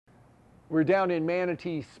We're down in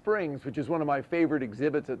Manatee Springs, which is one of my favorite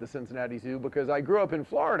exhibits at the Cincinnati Zoo because I grew up in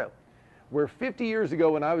Florida, where 50 years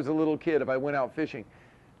ago when I was a little kid, if I went out fishing,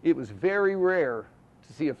 it was very rare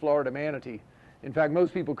to see a Florida manatee. In fact,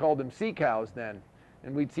 most people called them sea cows then,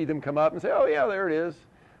 and we'd see them come up and say, oh yeah, there it is.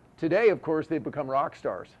 Today, of course, they've become rock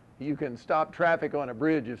stars. You can stop traffic on a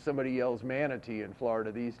bridge if somebody yells manatee in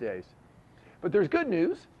Florida these days. But there's good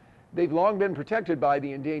news. They've long been protected by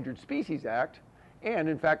the Endangered Species Act, and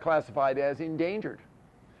in fact classified as endangered.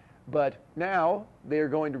 But now they're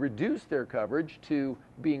going to reduce their coverage to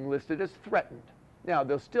being listed as threatened. Now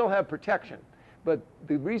they'll still have protection, but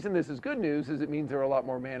the reason this is good news is it means there are a lot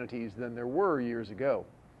more manatees than there were years ago.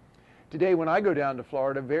 Today when I go down to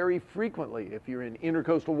Florida, very frequently, if you're in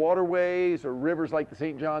intercoastal waterways or rivers like the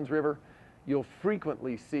St. Johns River, you'll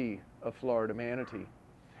frequently see a Florida manatee.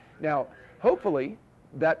 Now hopefully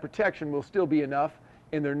that protection will still be enough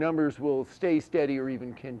and their numbers will stay steady or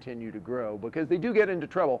even continue to grow because they do get into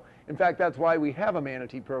trouble. In fact, that's why we have a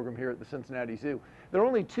manatee program here at the Cincinnati Zoo. There are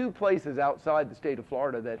only 2 places outside the state of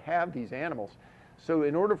Florida that have these animals. So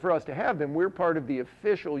in order for us to have them, we're part of the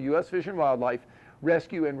official U.S. Fish and Wildlife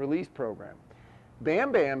Rescue and Release Program.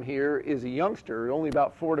 Bam Bam here is a youngster, only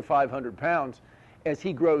about 400 to 500 pounds. As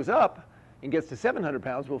he grows up and gets to 700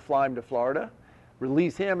 pounds, we'll fly him to Florida,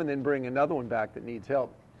 release him, and then bring another one back that needs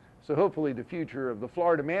help. So hopefully the future of the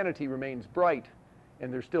Florida manatee remains bright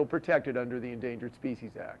and they're still protected under the Endangered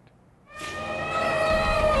Species Act.